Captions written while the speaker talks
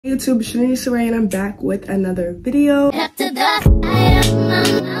YouTube, it's TrinitySarai and I'm back with another video. Up to the eye of my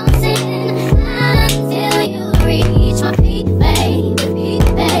mountain until you reach my peak, baby, peak,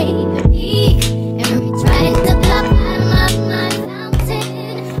 baby, peak. And reach right to the bottom of my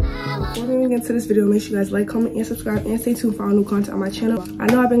fountain. Before we get into this video, make sure you guys like, comment, and subscribe, and stay tuned for all new content on my channel. I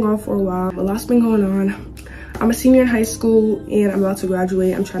know I've been gone for a while, a lot's been going on. I'm a senior in high school and I'm about to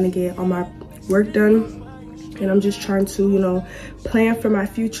graduate. I'm trying to get all my work done. And I'm just trying to, you know, plan for my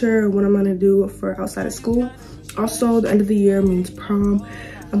future, what I'm gonna do for outside of school. Also, the end of the year means prom.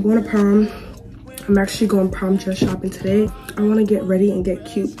 I'm going to prom. I'm actually going prom dress shopping today. I wanna get ready and get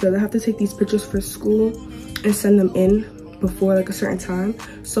cute because I have to take these pictures for school and send them in before like a certain time.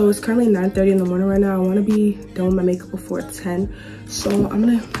 So it's currently 9:30 in the morning right now. I wanna be done with my makeup before 10. So I'm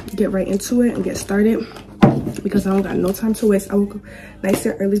gonna get right into it and get started, because I don't got no time to waste. I woke up nice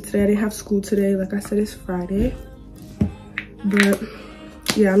and early today. I didn't have school today. Like I said, it's Friday. But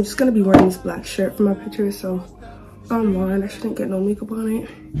yeah, I'm just gonna be wearing this black shirt for my picture. So I'm on. I shouldn't get no makeup on it.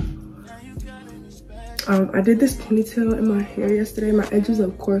 I did this ponytail in my hair yesterday. My edges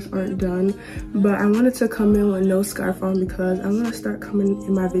of course aren't done, but I wanted to come in with no scarf on because I want to start coming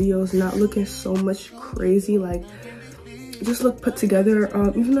in my videos not looking so much crazy, like just look put together.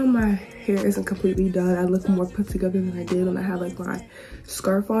 Even though my hair isn't completely done, I look more put together than I did when I had like my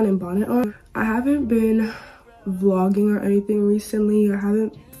scarf on and bonnet on. I haven't been vlogging or anything recently. I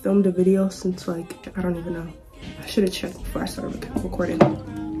haven't filmed a video since like, I don't even know. I should have checked before I started recording.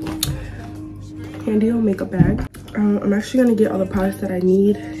 Handy old makeup bag. I'm actually gonna get all the products that I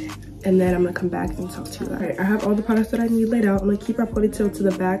need, and then I'm gonna come back and talk to you. Alright, I have all the products that I need laid out. I'm gonna keep my ponytail to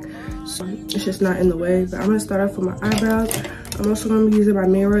the back so it's just not in the way. But I'm gonna start off with my eyebrows. I'm also gonna be using my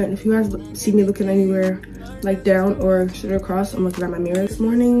mirror, and if you guys see me looking anywhere like down or straight across, I'm looking at my mirror. This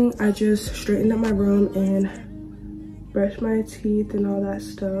morning I just straightened up my room and brushed my teeth and all that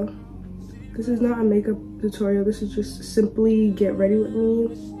stuff. This is not a makeup tutorial. This is just simply get ready with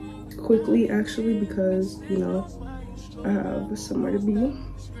me quickly, actually, because you know I have somewhere to be.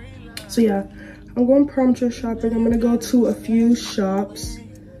 So yeah, I'm going prom dress shopping. I'm gonna go to a few shops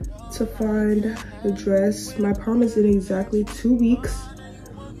to find the dress. My prom is in exactly 2 weeks,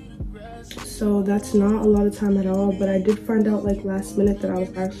 so that's not a lot of time at all. But I did find out like last minute that I was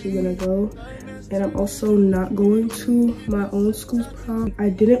actually gonna go, and I'm also not going to my own school's prom. I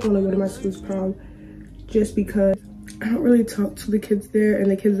didn't want to go to my school's prom just because I don't really talk to the kids there, and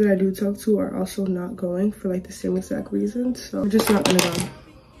the kids that I do talk to are also not going for like the same exact reason. So I'm just not gonna go.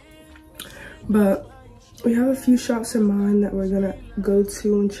 But we have a few shops in mind that we're gonna go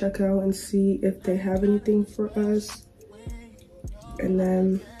to and check out and see if they have anything for us. And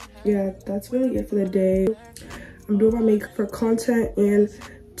then yeah, that's really it for the day. I'm doing my makeup for content and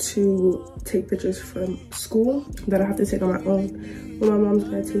to take pictures from school that I have to take on my own, but my mom's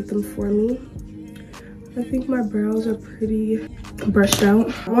gonna take them for me. I think my brows are pretty brushed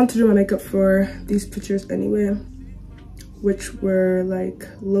out. I want to do my makeup for these pictures anyway, which were like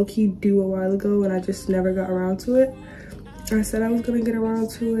low-key due a while ago, and I just never got around to it. I said I was gonna get around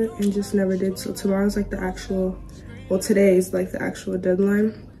to it and just never did. So tomorrow's like the actual, well, today is like the actual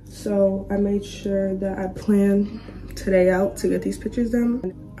deadline. So I made sure that I planned today out to get these pictures done.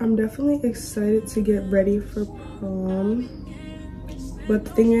 I'm definitely excited to get ready for prom. But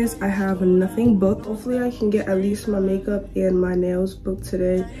the thing is, I have nothing booked. Hopefully I can get at least my makeup and my nails booked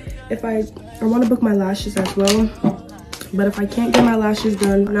today. If I want to book my lashes as well. But if I can't get my lashes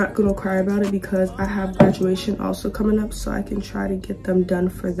done, I'm not gonna cry about it because I have graduation also coming up, so I can try to get them done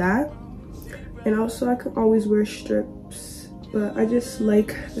for that. And also I can always wear strips, but I just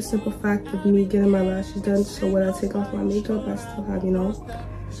like the simple fact of me getting my lashes done, so when I take off my makeup, I still have, you know,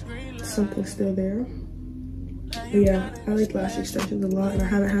 something still there. But yeah, I like lash extensions a lot, and I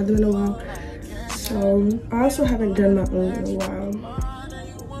haven't had them in a while. So I also haven't done my own in a while.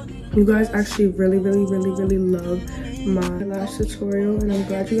 You guys actually really love my lash tutorial, and I'm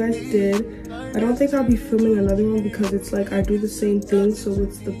glad you guys did. I don't think I'll be filming another one because it's like I do the same thing, so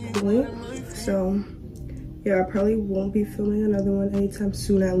what's the point? So yeah, I probably won't be filming another one anytime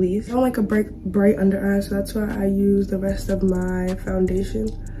soon, at least. I don't like a bright under eye, so that's why I use the rest of my foundation.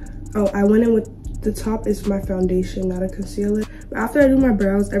 Oh, I went in with the top is my foundation, not a concealer. But after I do my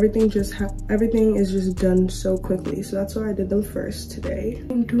brows, everything is just done so quickly. So that's why I did them first today.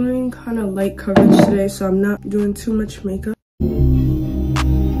 I'm doing kind of light coverage today, so I'm not doing too much makeup.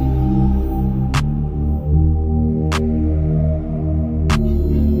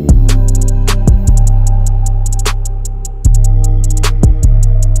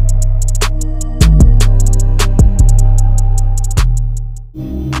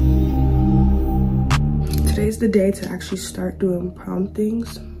 Today's the day to actually start doing prom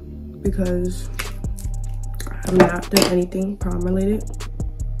things. because I've not done anything prom related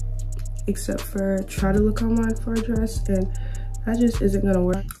except for try to look online for a dress, and that just isn't gonna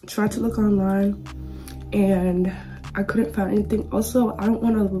work. Tried to look online and I couldn't find anything. Also, I don't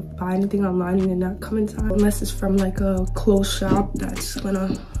want to buy anything online and not come in time unless it's from like a clothes shop that's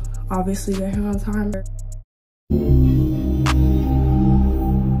gonna obviously get here on time.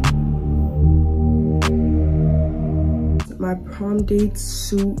 My prom date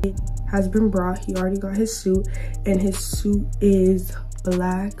suit has been brought. He already got his suit, and his suit is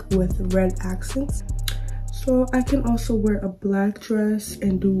black with red accents. So I can also wear a black dress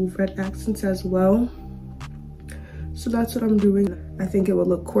and do red accents as well. So that's what I'm doing. I think it will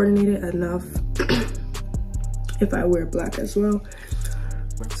look coordinated enough if I wear black as well.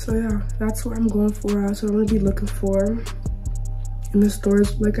 So yeah, that's what I'm going for. That's what I'm gonna be looking for in the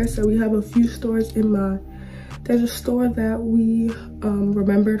stores. Like I said, we have a few stores in mind. There's a store that we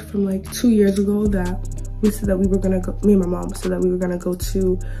remembered from like 2 years ago that we said that we were gonna go, me and my mom said that we were gonna go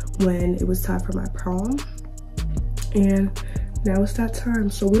to when it was time for my prom. And now it's that time.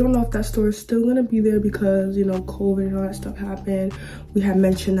 So we don't know if that store is still gonna be there because, you know, COVID and all that stuff happened. We had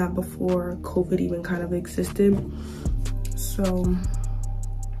mentioned that before COVID even kind of existed. So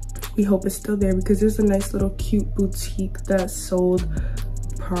we hope it's still there because there's a nice little cute boutique that sold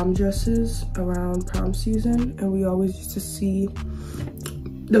prom dresses around prom season, and we always used to see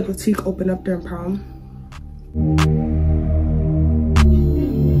the boutique open up during prom.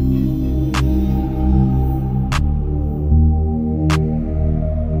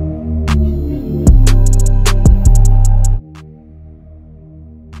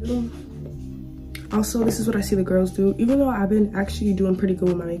 Also, this is what I see the girls do, even though I've been actually doing pretty good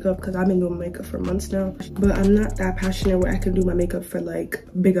with my makeup because I've been doing makeup for months now, but I'm not that passionate where I can do my makeup for like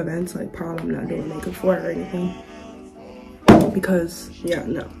big events like prom. I'm not doing makeup for it or anything because, yeah,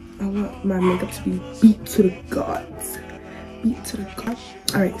 no, I want my makeup to be beat to the gods. Beat to the gods.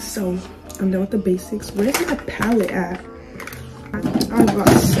 All right, so I'm done with the basics. Where's my palette at? I was about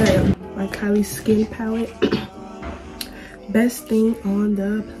to say my Kylie Skin palette. Best thing on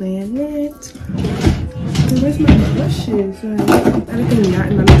the planet. And where's my brushes? Like, everything not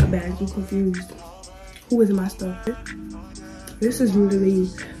in my makeup bag. I'm confused. Who is my stuff? This is really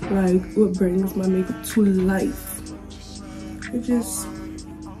like what brings my makeup to life. It just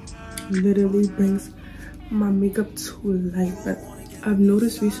literally brings my makeup to life. But I've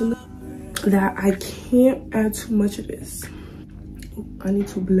noticed recently that I can't add too much of this. I need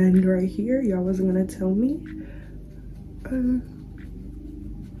to blend right here. Y'all wasn't gonna tell me.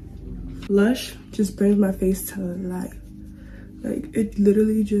 Blush just brings my face to life. Like, it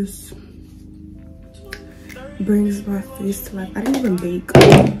literally just brings my face to life. I didn't even bake.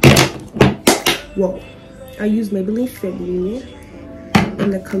 Whoa. I used Maybelline Fit Me in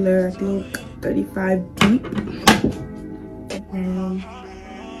the color, I think, 35 Deep.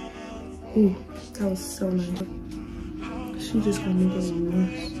 Ooh, that was so nice. She just gonna make it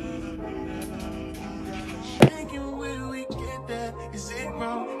worse.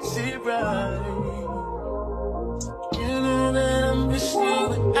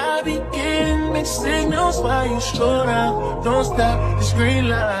 I be getting mixed signals while you scroll down. Don't stop this green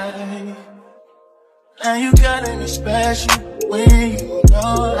light. Now you gotta be special when you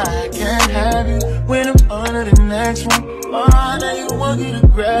know I can't have you. When I'm under the next one, oh, now you want to get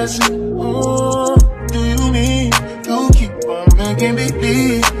aggressive. Oh, do you mean you keep on making me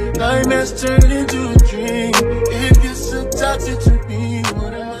believe nightmares turn into a dream? If you're so toxic to me,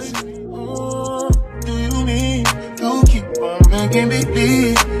 what else? Oh, do you mean you keep on making me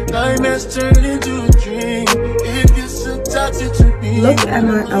believe nightmares turn into a dream? If you're so toxic to me. Look at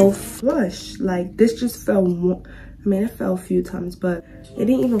my e.l.f. flush. Like, this just fell. I mean, it fell a few times, but it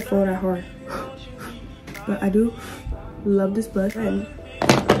didn't even fall that hard. But I do love this blush, and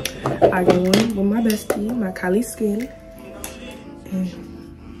I go in with my bestie, my Kylie Skin, and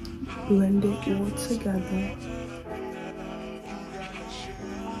blend it all together.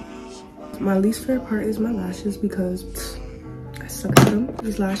 My least favorite part is my lashes because I suck at them.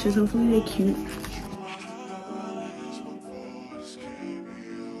 These lashes, hopefully they're cute.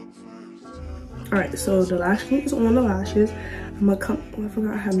 All right, so the lash glue is on the lashes. I'm gonna come. Oh, I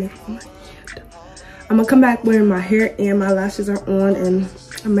forgot I have makeup on my hand. I'm gonna come back when my hair and my lashes are on and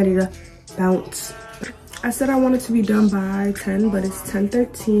I'm ready to bounce. I said I wanted to be done by 10, but it's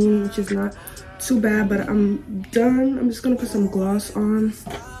 10:13, which is not too bad. But I'm done. I'm just gonna put some gloss on.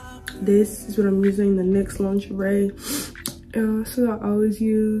 This is what I'm using, the NYX lingerie. So I always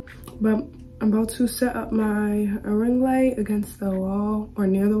use. But I'm about to set up my ring light against the wall or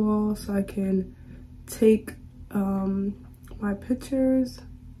near the wall so I can take my pictures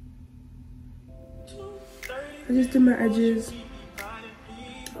I just did my edges.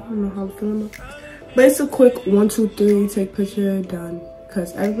 I don't know how I'm feeling about this. But it's a quick 1, 2, 3 take picture, done.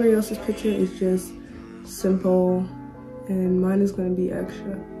 Because everybody else's picture is just simple and mine is going to be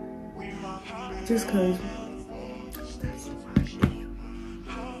extra. Just because that's who I am.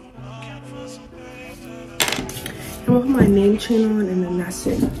 I'm going to put my name chain on and then that's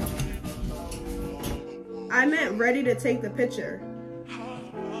it. I meant ready to take the picture.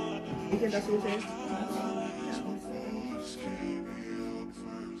 You think that's what you're saying?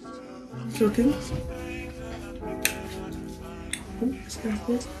 Joking.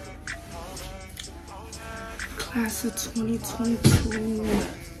 Class of 2022.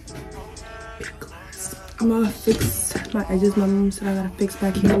 Big class. I'm gonna fix my edges. My mom said I gotta fix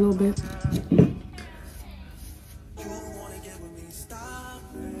back here a little bit.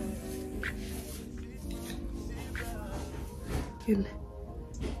 And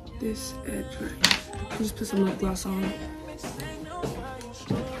this edge right. Just put some lip gloss on.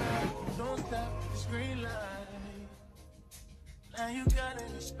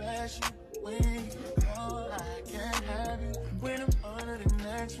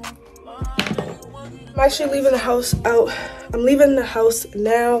 I'm actually leaving the house out. I'm leaving the house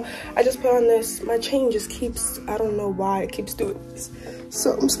now. I just put on this. My chain just keeps, I don't know why it keeps doing this.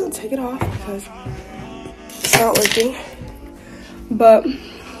 So I'm just gonna take it off because it's not working. But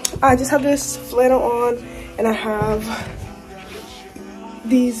I just have this flannel on and I have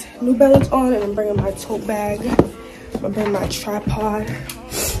these New Balance on, and I'm bringing my tote bag. I'm bringing my tripod.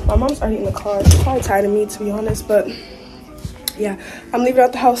 My mom's already in the car. She's probably tired of me, to be honest, but yeah, I'm leaving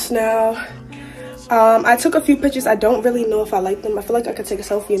out the house now. I took a few pictures. I don't really know if I like them. I feel like I could take a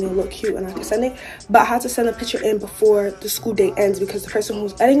selfie and they look cute and I can send it, but I had to send a picture in before the school day ends because the person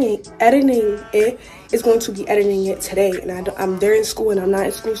who's editing it is going to be editing it today, and I'm there in school and I'm not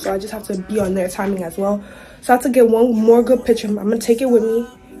in school, so I just have to be on their timing as well. So I have to get one more good picture. I'm gonna take it with me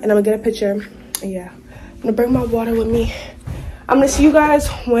and I'm gonna get a picture. And yeah, I'm gonna bring my water with me. I'm gonna see you guys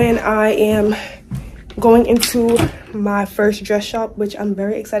when I am going into my first dress shop, which I'm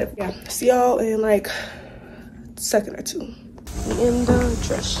very excited for. Yeah, see y'all in like a second or two. In the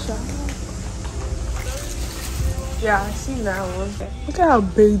dress shop. Yeah, I see that one. Look at how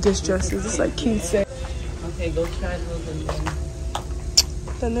big this dress is. It's like cute set. Okay, go try those and then.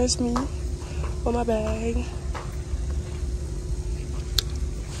 Then there's me with my bag.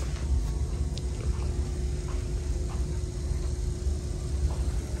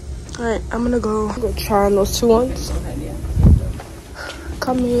 Alright, I'm gonna go try on those two ones.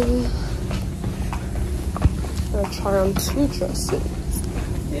 Come in. I'm gonna try on two dresses.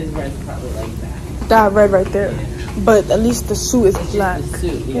 His red's probably like that. That red right there. But at least the suit is black. The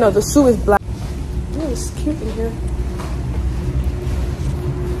suit, yeah. No, the suit is black. Oh, it's cute in here.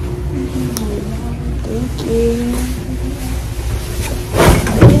 Thank you.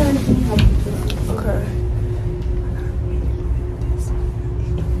 Okay.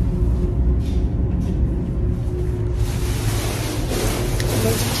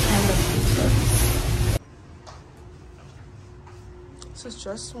 This is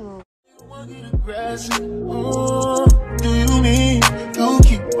just one. Do you mean you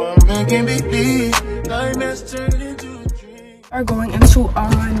keep on making me believe nightmares turn into a dream? We're going into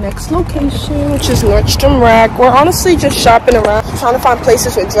our next location, which is Nordstrom Rack. We're honestly just shopping around, trying to find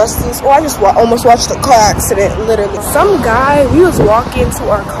places with dresses. Oh, I just almost watched a car accident, literally. Some guy, we was walking to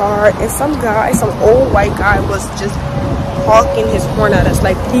our car, and some old white guy was just honking his horn at us,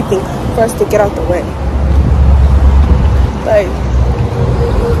 like beeping for us to get out the way. Like,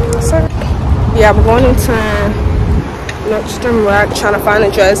 sir. Yeah, we're going into Nordstrom Rack trying to find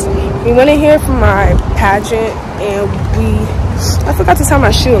a dress. We went in here for my pageant and I forgot to tie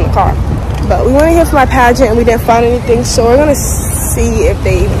my shoe in the car. But we went in here for my pageant and we didn't find anything, so we're gonna see if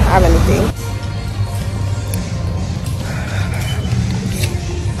they even have anything.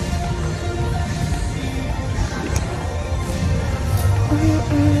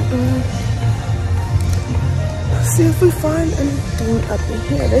 See if we find anything up in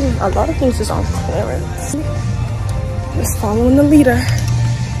here. There's a lot of things is on clearance. Just following the leader.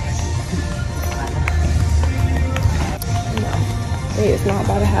 No, they is not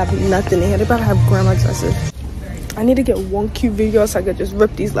about to have nothing in here. They're about to have grandma dresses. I need to get one cute video so I could just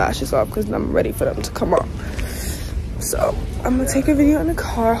rip these lashes off because I'm ready for them to come off. So I'm gonna take a video in the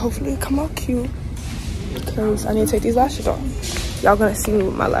car. Hopefully it come out cute because I need to take these lashes off. Y'all gonna see me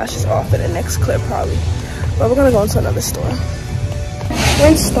with my lashes off in the next clip probably. But we're gonna go into another store. We're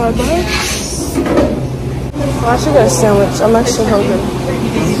in Starbucks. Oh, I should get a sandwich. I'm actually hungry.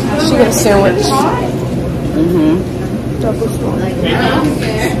 I should get a sandwich. Double small.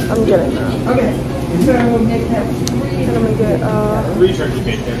 I'm getting that. Okay. So I'm gonna get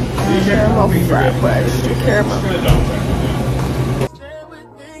caramel fried rice. Caramel.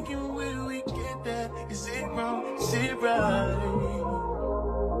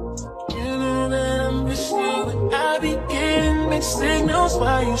 I be getting mixed signals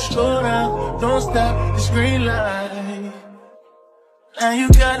while you stroll down. Don't stop this green light. Now you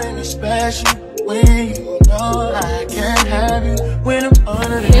gotta be special when you know I can't have you. When I'm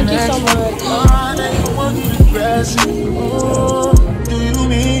under the Thank you so much. Oh, now you want me to grasp you. Oh, do you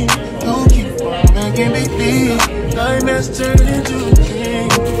mean you keep on making me feel nightmares turn into a dream?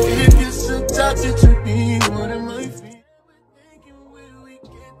 If you're so toxic to me, what am I feeling?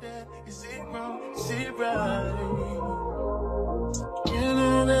 Is it wrong? Is it right? You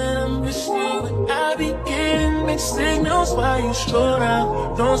know that I'm missing you, but I be getting mixed signals while you stroll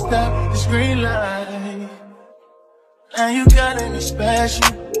down. Don't stop this green light. Now you gotta be special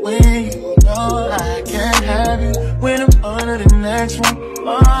when you know I can't have you. When I'm under the next one,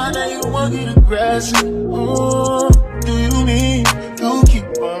 oh, now you want me to grasp it. Oh, do you mean you keep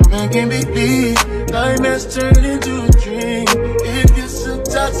on making me believe nightmares turn into a dream? If you're so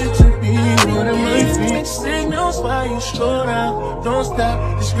toxic to me, what am I feeling? Mixed signals while you stroll down. Don't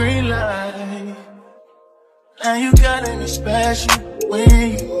stop this green light. Now you gotta be special when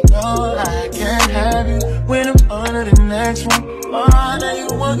you know I can't have you. When I'm under the next one, oh, now you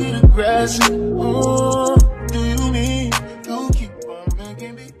want me to grasp it. Oh, do you mean you keep on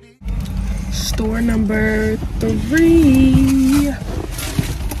making me believe? Store number 3.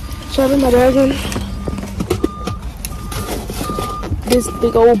 So I have my bag in. This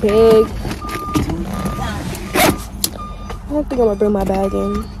big old bag. I don't think I'm gonna bring my bag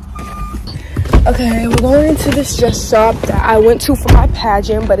in. Okay, we're going into this dress shop that I went to for my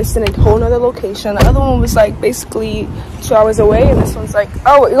pageant, but it's in a whole nother location. The other one was like basically 2 hours away, and this one's like,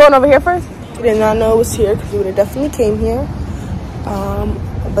 oh, you're going over here first? I did not know it was here because we would have definitely came here.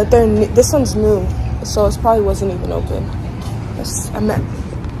 But this one's new, so it probably wasn't even open.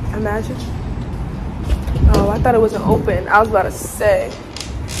 Imagine. Oh, I thought it wasn't open. I was about to say.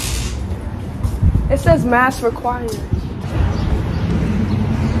 It says mask required.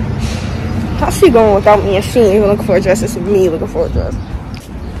 How's she going without me and she ain't even looking for a dress? It's me looking for a dress.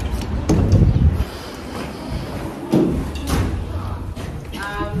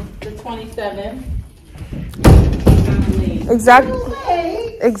 The 27th.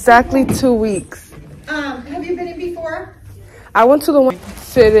 Exactly 2 weeks. Have you been in before? I went to the one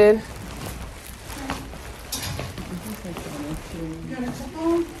fitted.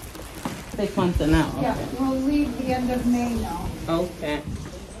 Six months now. Okay. Yeah, we'll leave the end of May now. Okay.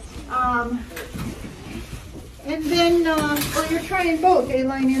 And then, well, you're trying both,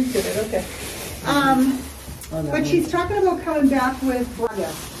 A-line and fitted, okay. But she's talking about coming back with,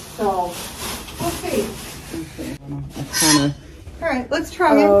 yeah, so, we'll see. All right, let's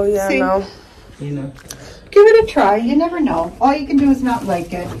try it. Oh, yeah, see. no. You know. Give it a try, you never know. All you can do is not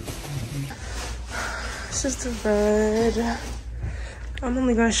like it. This is the red. I'm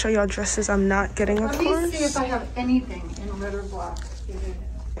only going to show y'all dresses I'm not getting, of course. Let me see if I have anything in red or black.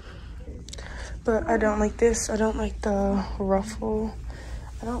 But I don't like this. I don't like the ruffle.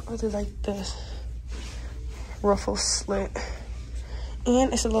 I don't really like this ruffle slit.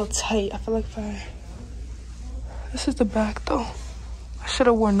 And it's a little tight. I feel like if I... This is the back though. I should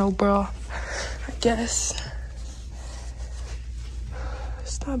have worn no bra, I guess.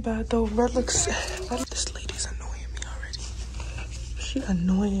 It's not bad though. Red looks... This lady's annoying me already. She's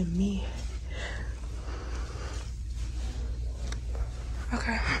annoying me.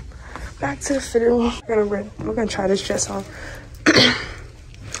 Okay. Back to the fitting room. We're gonna try this dress on.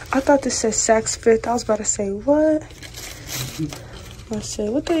 I thought this said Saks Fifth. I was about to say, what? Let's say,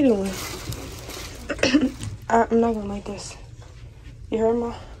 what they doing? I'm not gonna like this. You heard,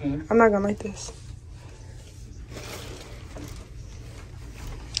 Ma? I'm not gonna like this.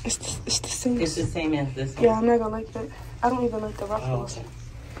 It's the same. It's the same as this one. Yeah, I'm not gonna like that. I don't even like the ruffles. Oh, okay.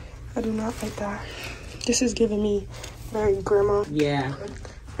 I do not like that. This is giving me very grandma. Yeah.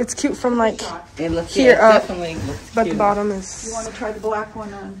 It's cute from like It looks, here yeah, up, definitely looks but cute. the bottom is... You want to try the black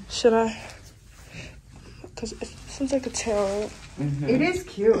one on? Should I? Because it seems like a tail, right? It is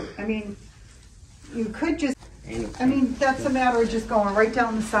cute. I mean, you could just, I mean, that's a matter of just going right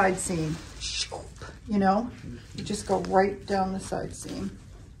down the side seam. You know? You just go right down the side seam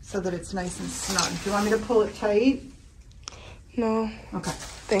so that it's nice and snug. Do you want me to pull it tight? No. Okay.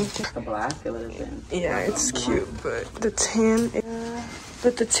 Thank you. The black, it would have been. Yeah, it's cute, but the tan...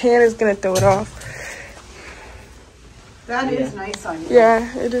 But the tan is going to throw it off. That is nice on you.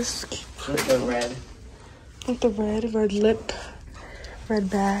 Yeah, it is cute. With the red. With the red lip, red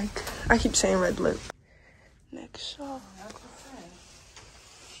bag. I keep saying red lip. Next shop. That's okay.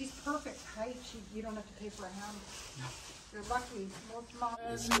 She's perfect height. You don't have to pay for a hand. You're lucky. Most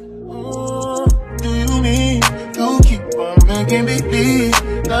moms. Do you mean you keep on making me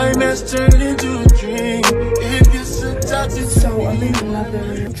believe nightmares turn into a dream? If you're so toxic, So I'm in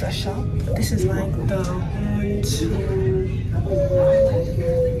another dress shop. This is like the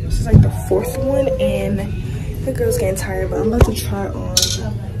this is like the fourth one, and the girl's getting tired, but I'm about to try on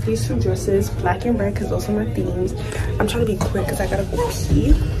these two dresses, black and red, because those are my themes. I'm trying to be quick because I gotta go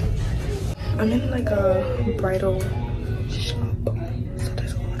pee. I'm in like a bridal shop, so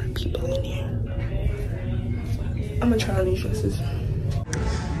there's a lot of people in here. I'm gonna try on these dresses.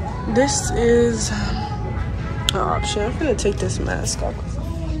 This is an option. I'm gonna take this mask off.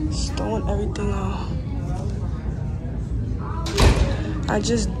 It's throwing everything off. I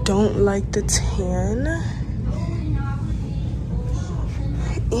just don't like the tan.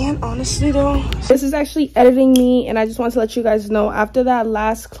 And honestly though, this is actually editing me, and I just want to let you guys know, after that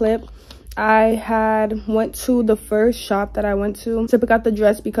last clip, I had went to the first shop that I went to pick out the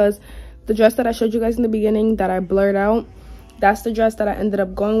dress, because the dress that I showed you guys in the beginning that I blurred out, that's the dress that I ended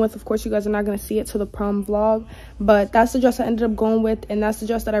up going with. Of course, you guys are not going to see it till the prom vlog, but that's the dress I ended up going with, and that's the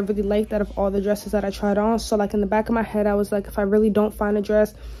dress that I really liked out of all the dresses that I tried on. So like in the back of my head, I was like, if I really don't find a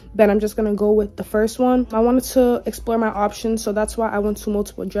dress, then I'm just going to go with the first one. I wanted to explore my options, so that's why I went to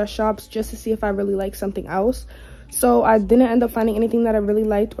multiple dress shops, just to see if I really like something else. So I didn't end up finding anything that I really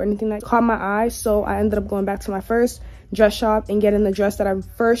liked or anything that caught my eye, so I ended up going back to my first dress shop and getting the dress that I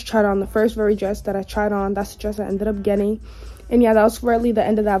first tried on, the first very dress that I tried on. That's the dress I ended up getting. And yeah, that was really the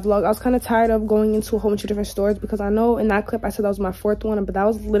end of that vlog. I was kind of tired of going into a whole bunch of different stores, because I know in that clip I said that was my fourth one, but that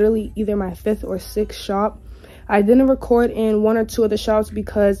was literally either my fifth or sixth shop. I didn't record in one or two of the shops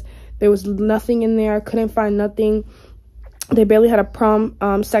because there was nothing in there. I couldn't find nothing. They barely had a prom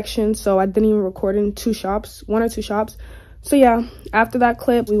section, so I didn't even record in one or two shops. So yeah, after that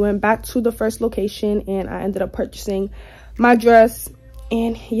clip, we went back to the first location, and I ended up purchasing my dress.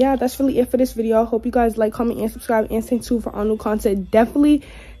 And yeah, that's really it for this video. I hope you guys like, comment, and subscribe, and stay tuned for all new content. Definitely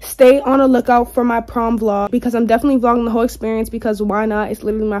stay on the lookout for my prom vlog, because I'm definitely vlogging the whole experience, because why not? It's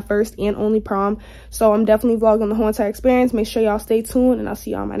literally my first and only prom, so I'm definitely vlogging the whole entire experience. Make sure y'all stay tuned, and I'll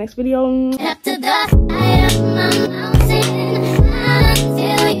see y'all in my next video. Up to the